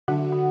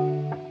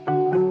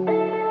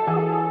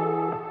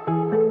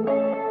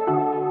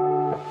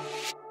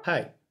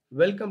Hi,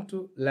 welcome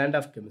to Land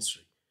of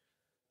Chemistry,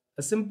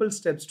 a simple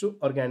steps to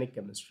organic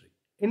chemistry.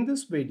 In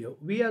this video,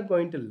 we are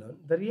going to learn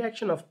the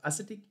reaction of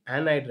acetic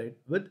anhydride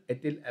with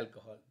ethyl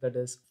alcohol, that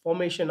is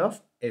formation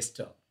of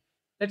ester.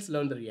 Let's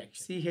learn the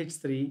reaction.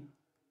 CH3,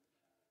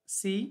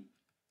 C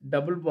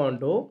double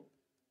bond O,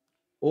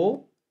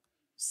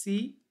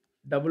 C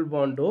double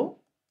bond O,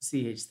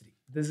 CH3.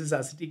 This is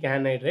acetic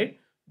anhydride.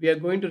 We are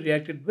going to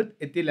react it with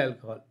ethyl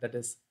alcohol, that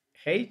is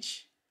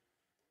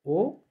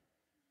HO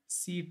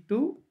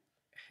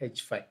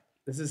C2H5.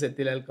 This is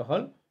ethyl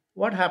alcohol.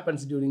 What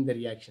happens during the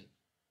reaction?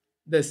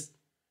 This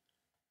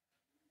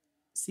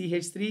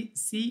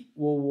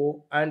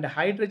CH3COO and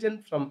hydrogen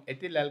from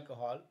ethyl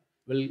alcohol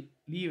will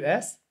leave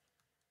as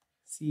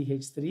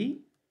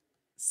CH3C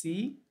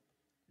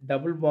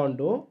double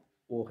bond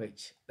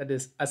OH. That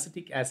is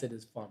acetic acid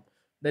is formed.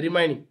 The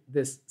remaining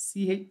this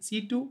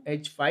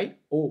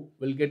C2H5O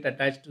will get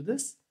attached to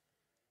this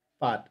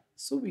part.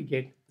 So we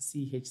get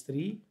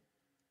CH3C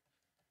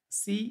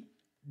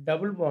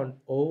double bond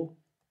O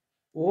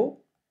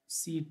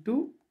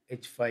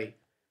C2H5.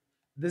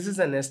 This is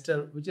an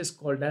ester which is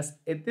called as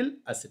ethyl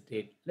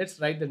acetate. Let's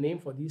write the name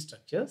for these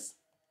structures.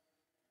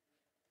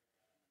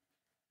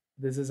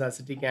 This is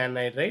acetic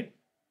anhydride.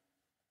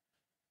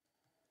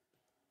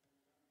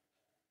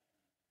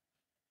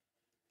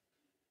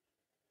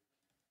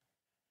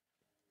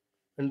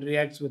 And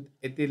reacts with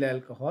ethyl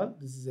alcohol.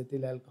 This is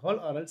ethyl alcohol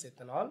or else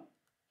ethanol.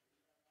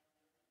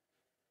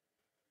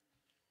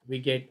 We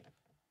get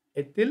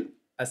ethyl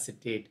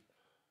acetate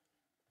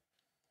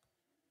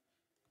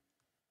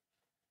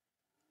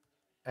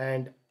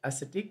and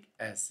acetic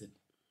acid.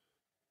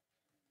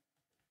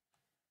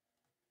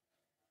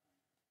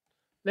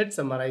 Let's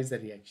summarize the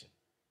reaction.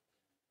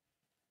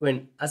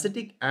 When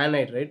acetic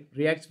anhydride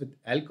reacts with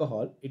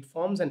alcohol, it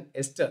forms an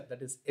ester,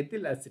 that is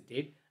ethyl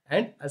acetate,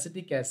 and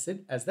acetic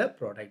acid as the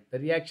product. The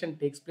reaction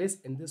takes place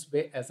in this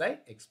way as I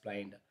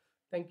explained.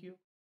 Thank you.